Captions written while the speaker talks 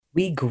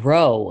We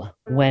grow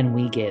when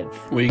we give.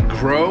 We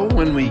grow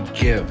when we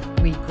give.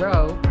 We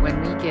grow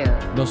when we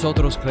give.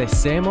 Nosotros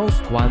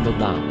crecemos cuando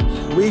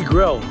damos. We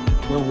grow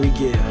when we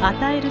give.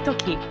 与えると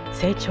き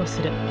成長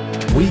する。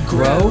 We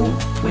grow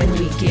when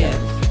we give.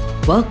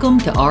 Welcome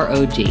to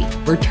ROG,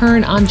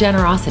 Return on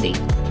Generosity.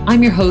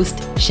 I'm your host,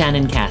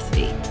 Shannon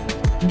Cassidy.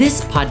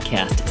 This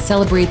podcast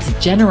celebrates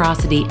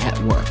generosity at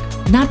work,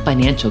 not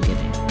financial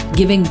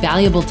giving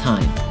valuable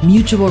time,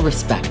 mutual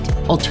respect,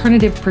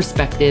 alternative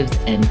perspectives,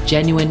 and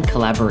genuine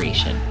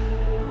collaboration.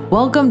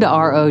 Welcome to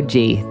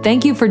ROG.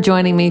 Thank you for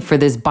joining me for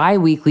this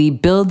bi-weekly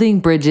Building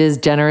Bridges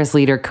Generous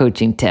Leader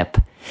coaching tip.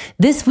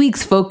 This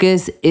week's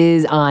focus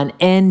is on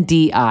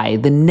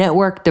NDI, the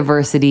Network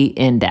Diversity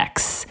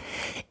Index.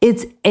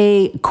 It's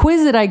a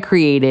quiz that I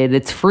created.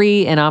 It's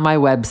free and on my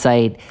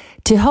website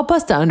to help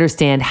us to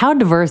understand how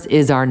diverse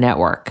is our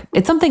network.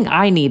 It's something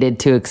I needed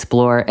to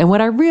explore. And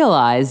what I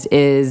realized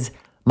is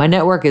my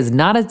network is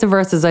not as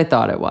diverse as I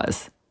thought it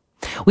was.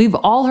 We've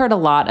all heard a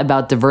lot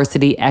about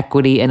diversity,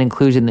 equity, and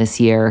inclusion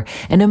this year.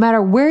 And no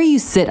matter where you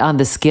sit on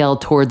the scale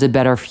towards a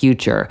better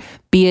future,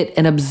 be it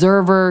an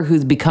observer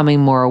who's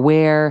becoming more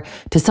aware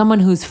to someone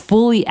who's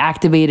fully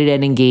activated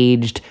and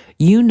engaged,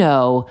 you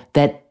know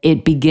that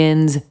it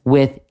begins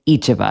with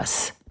each of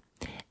us.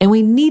 And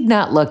we need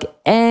not look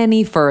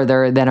any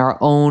further than our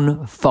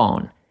own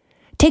phone.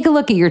 Take a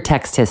look at your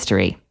text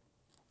history.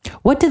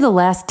 What do the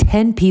last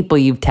 10 people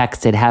you've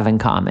texted have in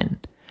common?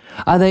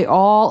 Are they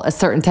all a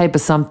certain type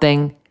of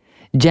something?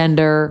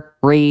 Gender,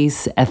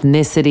 race,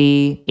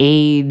 ethnicity,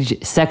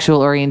 age,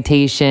 sexual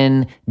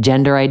orientation,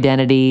 gender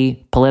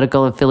identity,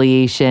 political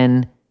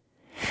affiliation.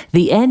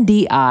 The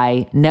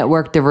NDI,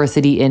 Network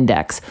Diversity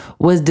Index,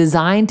 was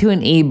designed to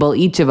enable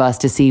each of us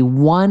to see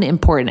one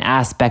important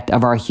aspect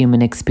of our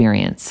human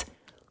experience,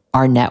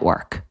 our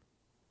network.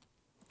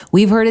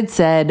 We've heard it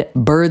said,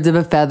 birds of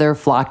a feather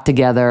flock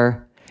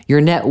together. Your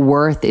net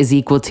worth is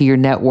equal to your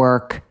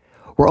network.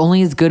 We're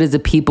only as good as the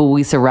people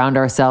we surround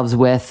ourselves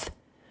with.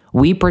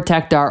 We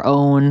protect our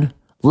own,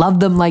 love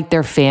them like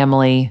their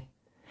family.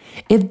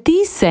 If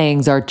these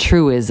sayings are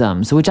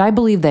truisms, which I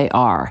believe they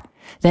are,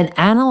 then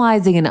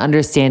analyzing and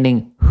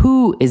understanding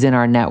who is in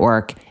our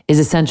network is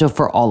essential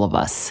for all of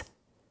us.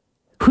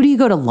 Who do you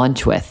go to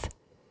lunch with?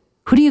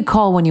 Who do you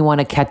call when you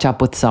want to catch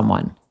up with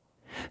someone?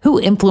 Who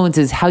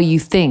influences how you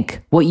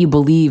think, what you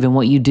believe, and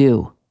what you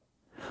do?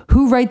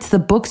 Who writes the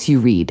books you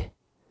read?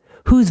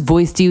 Whose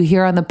voice do you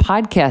hear on the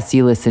podcasts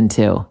you listen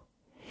to?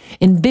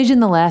 Envision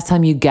the last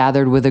time you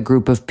gathered with a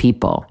group of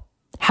people.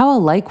 How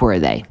alike were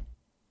they?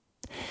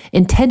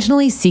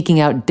 Intentionally seeking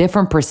out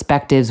different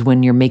perspectives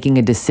when you're making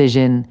a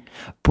decision,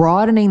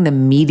 broadening the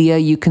media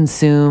you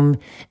consume,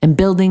 and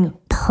building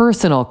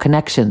personal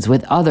connections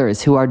with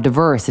others who are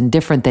diverse and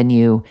different than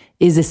you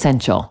is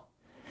essential.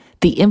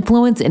 The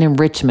influence and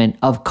enrichment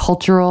of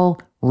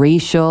cultural,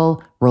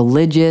 racial,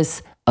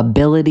 religious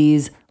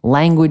abilities,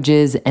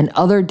 languages, and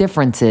other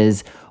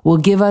differences will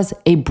give us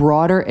a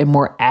broader and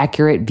more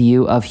accurate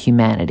view of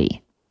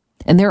humanity.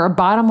 And there are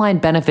bottom line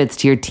benefits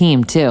to your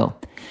team too.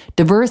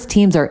 Diverse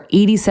teams are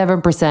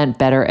 87%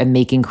 better at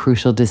making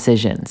crucial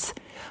decisions.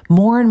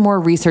 More and more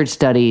research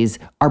studies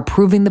are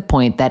proving the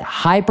point that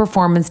high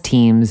performance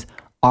teams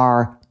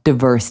are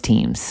diverse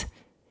teams.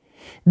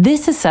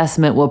 This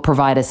assessment will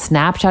provide a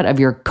snapshot of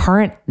your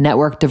current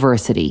network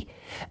diversity.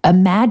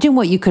 Imagine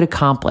what you could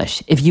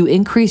accomplish if you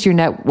increase your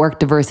network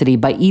diversity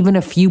by even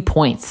a few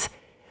points.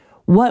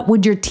 What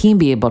would your team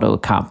be able to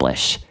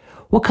accomplish?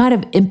 What kind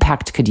of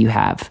impact could you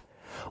have?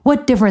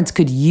 What difference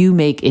could you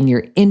make in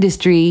your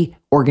industry,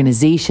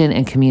 organization,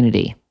 and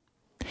community?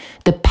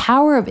 The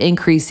power of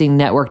increasing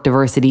network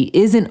diversity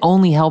isn't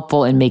only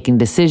helpful in making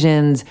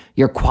decisions,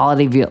 your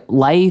quality of your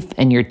life,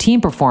 and your team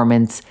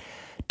performance.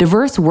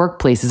 Diverse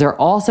workplaces are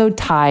also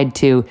tied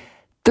to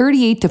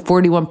 38 to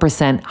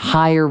 41%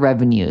 higher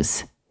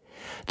revenues.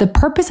 The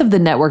purpose of the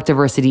Network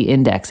Diversity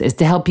Index is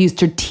to help you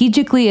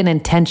strategically and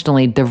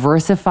intentionally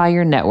diversify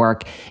your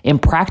network in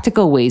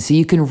practical ways so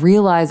you can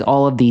realize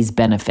all of these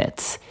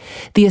benefits.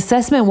 The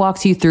assessment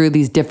walks you through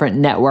these different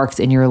networks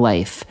in your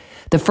life.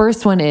 The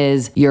first one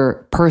is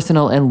your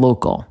personal and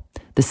local.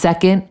 The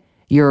second,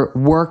 your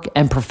work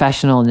and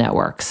professional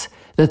networks.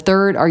 The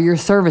third are your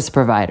service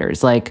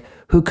providers, like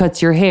who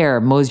cuts your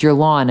hair, mows your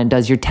lawn, and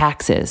does your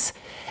taxes.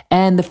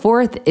 And the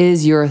fourth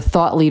is your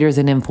thought leaders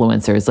and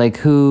influencers, like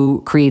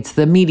who creates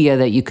the media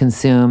that you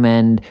consume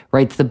and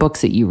writes the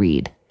books that you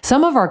read.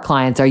 Some of our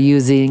clients are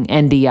using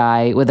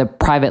NDI with a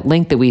private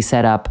link that we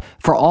set up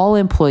for all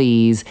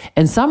employees,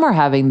 and some are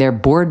having their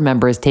board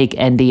members take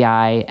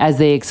NDI as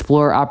they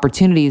explore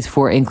opportunities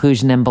for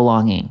inclusion and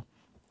belonging.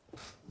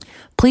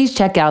 Please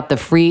check out the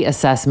free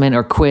assessment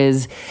or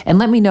quiz and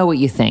let me know what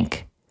you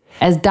think.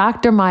 As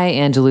Dr. Maya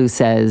Angelou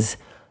says,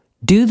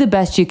 do the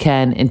best you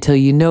can until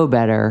you know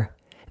better.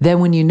 Then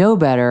when you know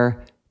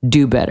better,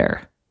 do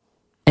better.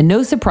 And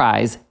no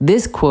surprise,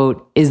 this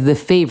quote is the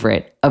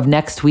favorite of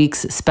next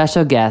week's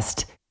special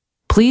guest.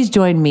 Please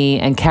join me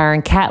and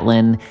Karen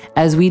Catlin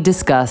as we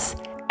discuss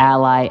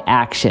ally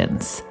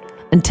actions.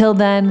 Until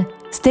then,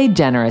 stay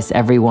generous,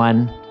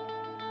 everyone.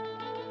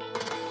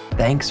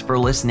 Thanks for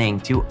listening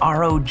to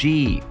ROG,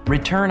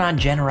 Return on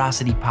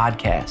Generosity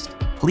podcast.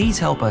 Please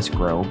help us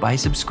grow by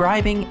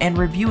subscribing and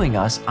reviewing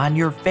us on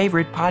your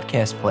favorite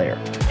podcast player.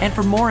 And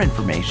for more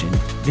information,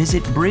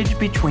 visit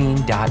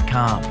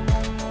bridgebetween.com.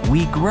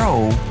 We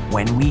grow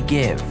when we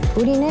give.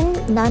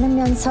 우리는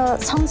나누면서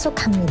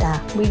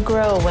성숙합니다. We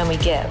grow when we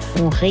give.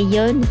 On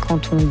rayonne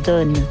quand on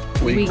donne.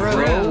 We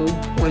grow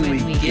when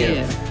we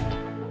give.